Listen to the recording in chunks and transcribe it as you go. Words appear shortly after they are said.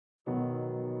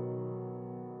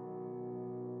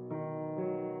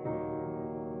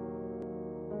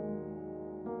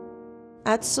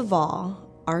At Saval,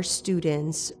 our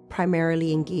students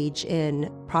primarily engage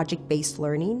in project-based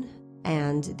learning,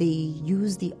 and they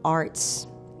use the arts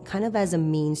kind of as a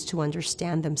means to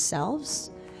understand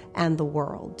themselves and the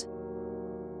world.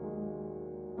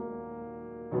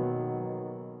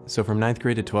 So from 9th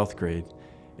grade to 12th grade,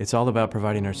 it's all about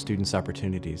providing our students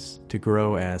opportunities to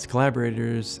grow as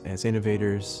collaborators, as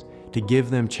innovators, to give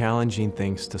them challenging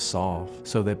things to solve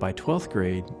so that by 12th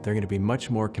grade, they're going to be much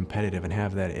more competitive and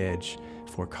have that edge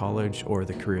for college or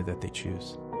the career that they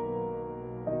choose.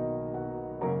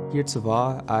 Here at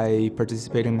Saval, I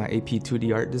participate in my AP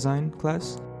 2D art design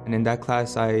class. And in that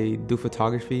class, I do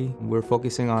photography. We're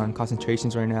focusing on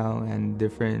concentrations right now and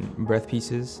different breath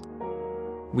pieces.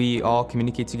 We all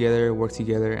communicate together, work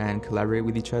together, and collaborate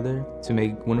with each other to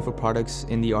make wonderful products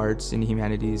in the arts, in the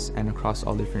humanities, and across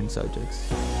all different subjects.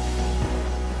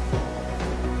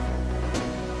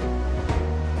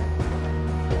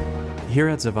 Here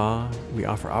at Saval, we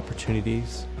offer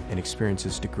opportunities and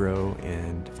experiences to grow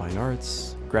in fine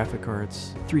arts, graphic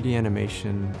arts, 3D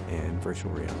animation, and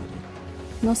virtual reality.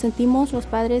 Nos sentimos los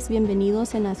padres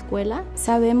bienvenidos en la escuela.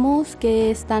 Sabemos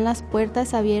que están las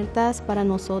puertas abiertas para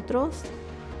nosotros.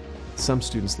 Some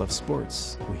students love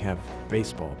sports. We have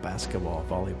baseball, basketball,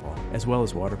 volleyball, as well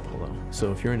as water polo.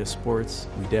 So if you're into sports,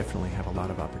 we definitely have a lot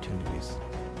of opportunities.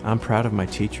 I'm proud of my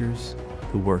teachers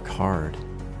who work hard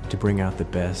to bring out the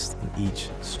best in each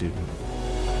student.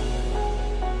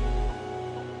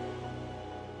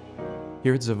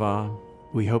 Here at Saval,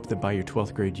 we hope that by your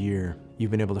 12th grade year,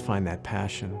 you've been able to find that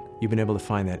passion, you've been able to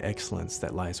find that excellence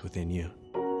that lies within you.